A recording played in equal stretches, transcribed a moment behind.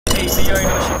Hey, so you already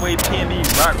know it's your boy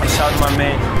PNB Rock. Shout out to my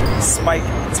man Spike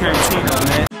Tarantino,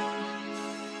 man.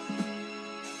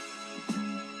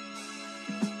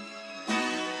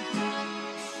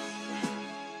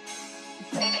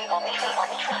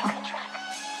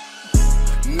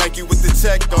 Nike with the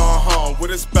tech,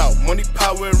 what it's about, money,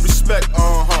 power, and respect,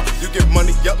 You get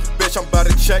money up, bitch, I'm about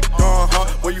to check,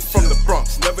 Where you from, the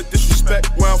Bronx, never disrespect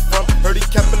where I'm from. Heard he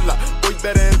cap a lot, boy, you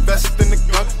better invest in the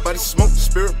gun. Body smoke,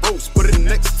 spirit rose, put it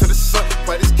next to the sun.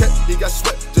 Quite his cat, he got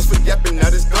sweat, just for yapping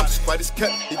at his gums. Quite his cat,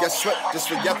 he got sweat, just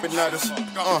for yapping at his,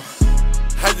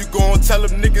 How you gon' tell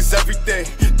them niggas everything?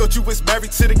 Thought you was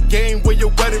married to the game, where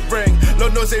your wedding ring.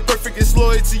 Lord knows ain't perfect, it's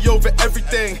loyalty over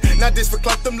everything. Not this for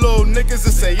clock, them little niggas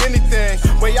will say anything.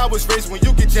 Way I was raised, when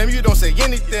you get jammed, you don't say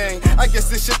anything. I guess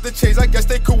this shit to change, I guess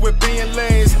they cool with being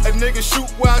lanes. A nigga shoot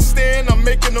where I stand, I'm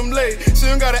making them late.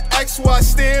 So you gotta ask where I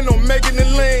stand, I'm making the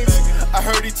lanes. I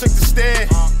heard he took the stand,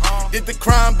 did the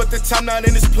crime, but the time not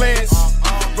in his plans.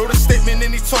 Wrote a statement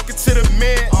and he talking to the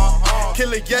man.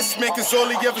 Kill a yes man, cause all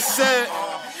he ever said.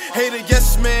 Hate a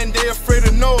yes man, they afraid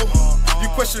of no. You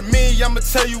question me, I'ma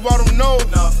tell you I don't know.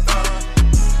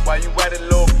 Why you at it,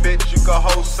 little bitch? You can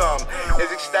hold some.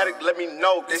 Is ecstatic? Let me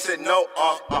know. They said no.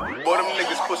 Boy, them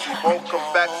niggas pussy won't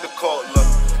come back to call. Look,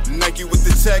 Nike with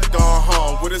the tech,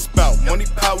 what it's about, money,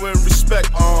 power, and respect,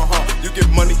 You get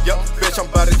money up, bitch, I'm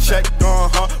about to check,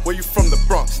 Where you from, the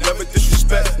Bronx, never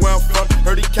disrespect where I'm from.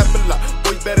 Heard he cap a lot,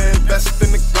 boy, you better invest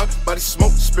in the gun. Body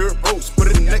smoke, spirit rose,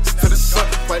 put it next to the sun.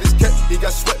 Quite his cat, he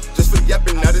got sweat, just for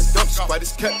yapping at his dumps. Quite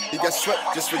his cat, he got sweat,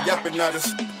 just for yapping at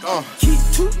his, Key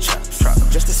to chops,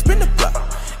 just to spin the block.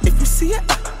 If you see it,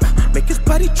 make his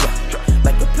body drop,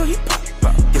 like a pill he pop.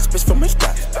 This bitch from his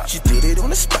back, she did it on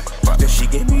the spot, then she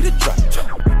gave me the drop.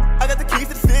 I got the keys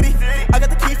to the city, I got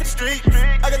the keys to the street,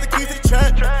 I got the keys to the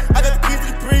trap, I got the keys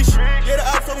to the breach. Yeah, the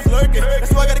ops always lurking,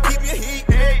 that's why I gotta keep your heat.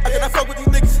 I cannot fuck with these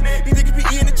niggas be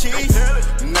eating the cheese.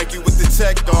 Nike with the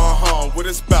tech, what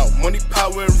it's about, money,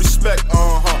 power, and respect,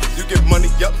 You get money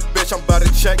up, bitch, I'm about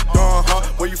to check,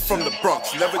 Where you from, the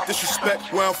Bronx, never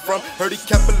disrespect where I'm from. Heard he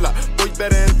cap a lot, boy, you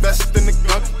better invest in the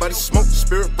gun. Body smoke,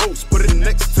 spirit rose, put it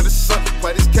next to the sun.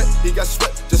 Quite his cat, he got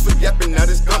sweat, just for yapping at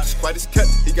his gums. Quite his cat,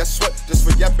 he got sweat, just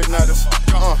for yapping at his,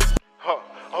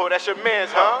 Oh, that's your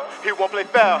man's, He won't play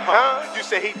foul, You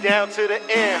say he down to the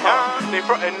end, They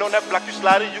frontin' on that block, you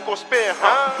slide it, you gon' spin,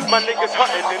 My niggas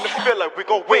hunting in the field like we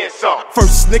gon' win some.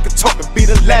 First nigga talking be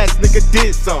the last nigga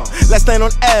did some. Last night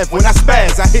on Ave, when I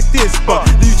spaz, I hit this bump.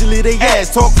 Usually they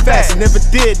ass talk fast, never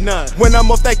did none. When I'm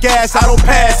off that gas, I don't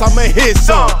pass, I'ma hit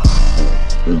some.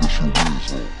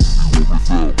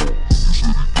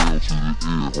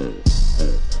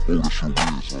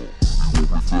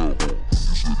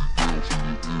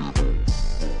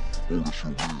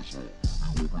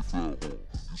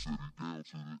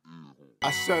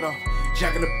 I set up,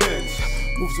 Jack in the Benz,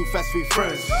 move too fast for your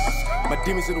friends. My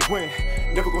demons in the wind,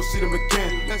 never gonna see them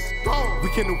again. Let's go. We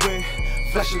can win,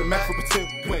 flashing the map for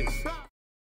pretend wins.